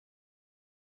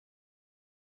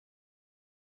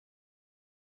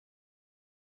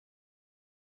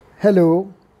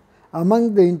Hello.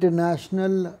 Among the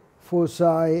international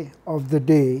foci of the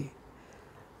day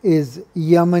is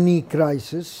Yemeni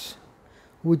crisis,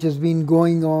 which has been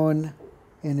going on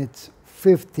in its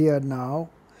 5th year now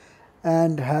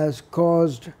and has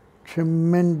caused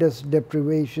tremendous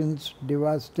deprivations,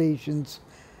 devastations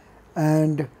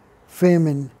and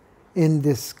famine in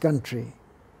this country,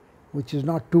 which is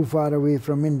not too far away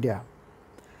from India.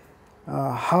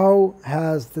 How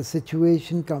has the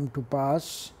situation come to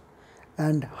pass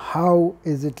and how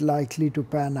is it likely to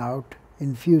pan out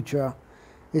in future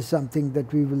is something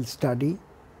that we will study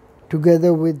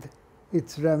together with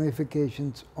its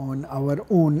ramifications on our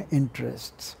own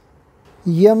interests.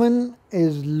 Yemen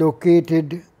is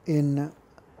located in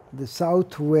the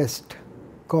southwest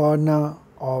corner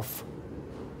of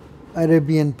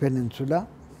Arabian Peninsula.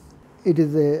 It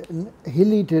is a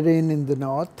hilly terrain in the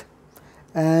north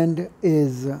and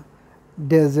is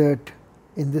desert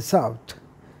in the south.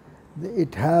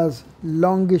 It has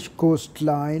longish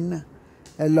coastline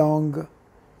along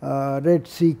Red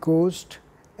Sea coast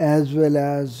as well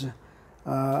as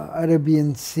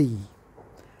Arabian Sea.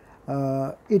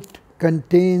 It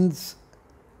contains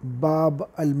Bab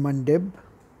al-Mandeb,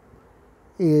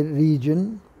 a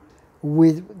region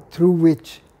through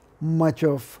which much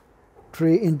of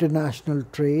international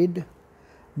trade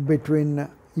between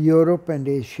Europe and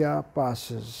Asia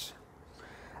passes.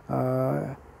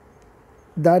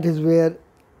 That is where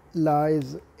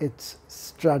lies its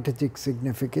strategic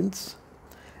significance.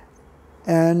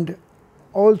 And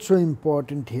also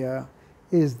important here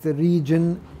is the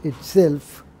region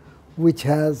itself, which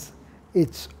has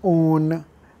its own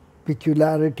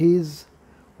peculiarities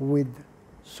with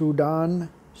Sudan,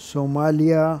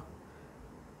 Somalia,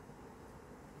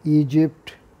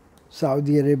 Egypt,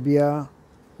 Saudi Arabia,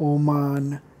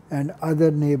 Oman and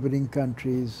other neighboring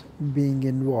countries being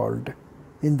involved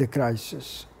in the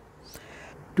crisis.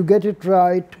 To get it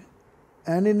right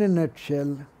and in a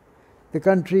nutshell, the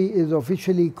country is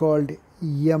officially called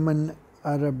Yemen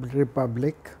Arab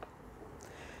Republic.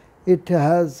 It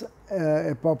has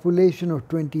a population of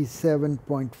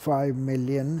 27.5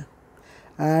 million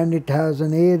and it has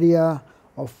an area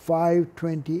of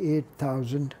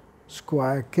 528,000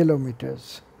 square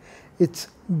kilometers. Its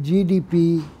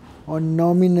GDP on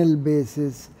nominal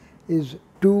basis is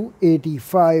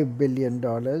 $285 billion.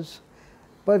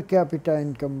 Per capita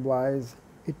income wise,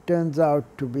 it turns out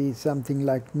to be something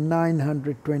like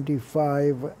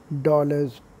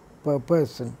 $925 per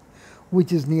person,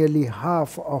 which is nearly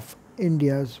half of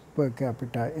India's per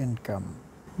capita income.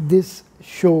 This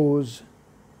shows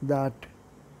that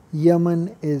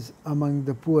Yemen is among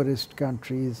the poorest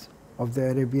countries of the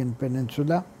Arabian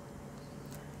Peninsula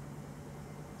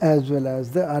as well as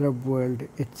the Arab world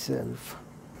itself.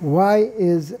 Why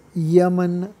is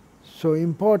Yemen so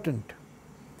important?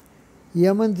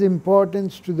 Yemen's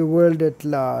importance to the world at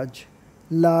large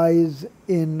lies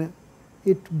in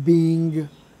it being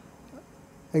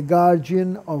a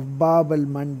guardian of Bab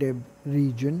al-Mandeb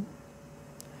region,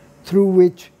 through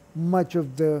which much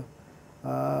of the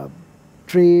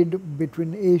trade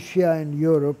between Asia and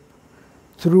Europe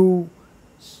through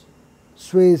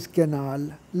Suez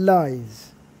Canal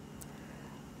lies.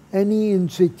 Any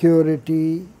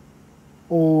insecurity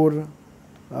or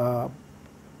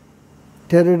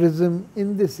terrorism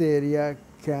in this area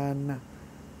can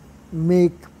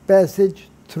make passage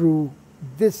through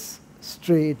this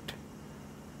strait,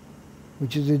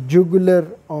 which is a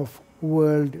jugular of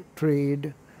world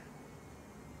trade,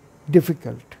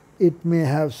 difficult. It may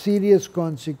have serious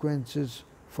consequences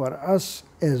for us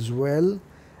as well,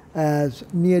 as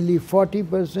nearly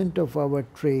 40% of our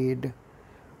trade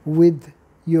with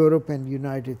Europe and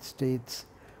United States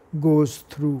goes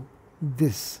through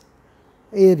this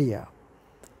area.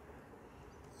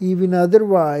 Even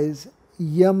otherwise,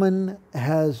 Yemen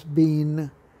has been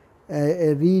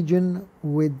a region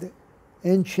with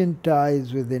ancient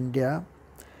ties with India,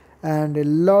 and a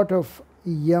lot of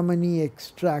Yemeni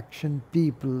extraction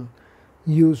people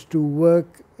used to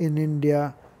work in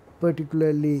India,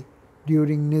 particularly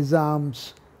during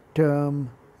Nizam's term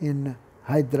in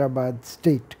Hyderabad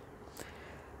state.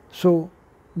 So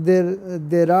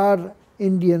there are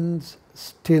Indians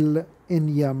still in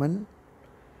Yemen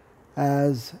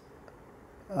as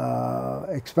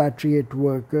expatriate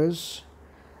workers.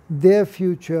 Their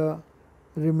future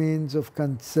remains of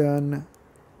concern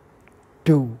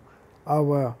to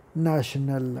our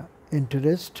national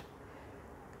interest,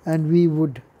 and we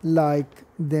would like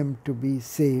them to be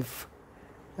safe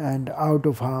and out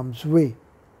of harm's way.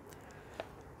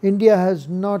 India has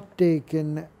not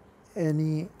taken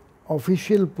any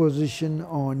official position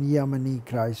on Yemeni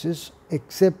crisis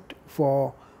except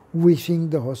for wishing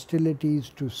the hostilities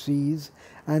to cease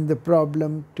and the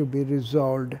problem to be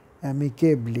resolved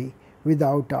amicably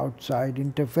without outside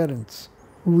interference.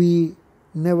 We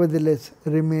nevertheless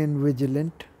remain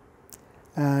vigilant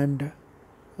and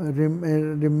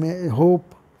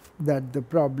hope that the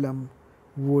problem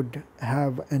would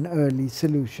have an early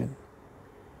solution.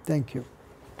 Thank you.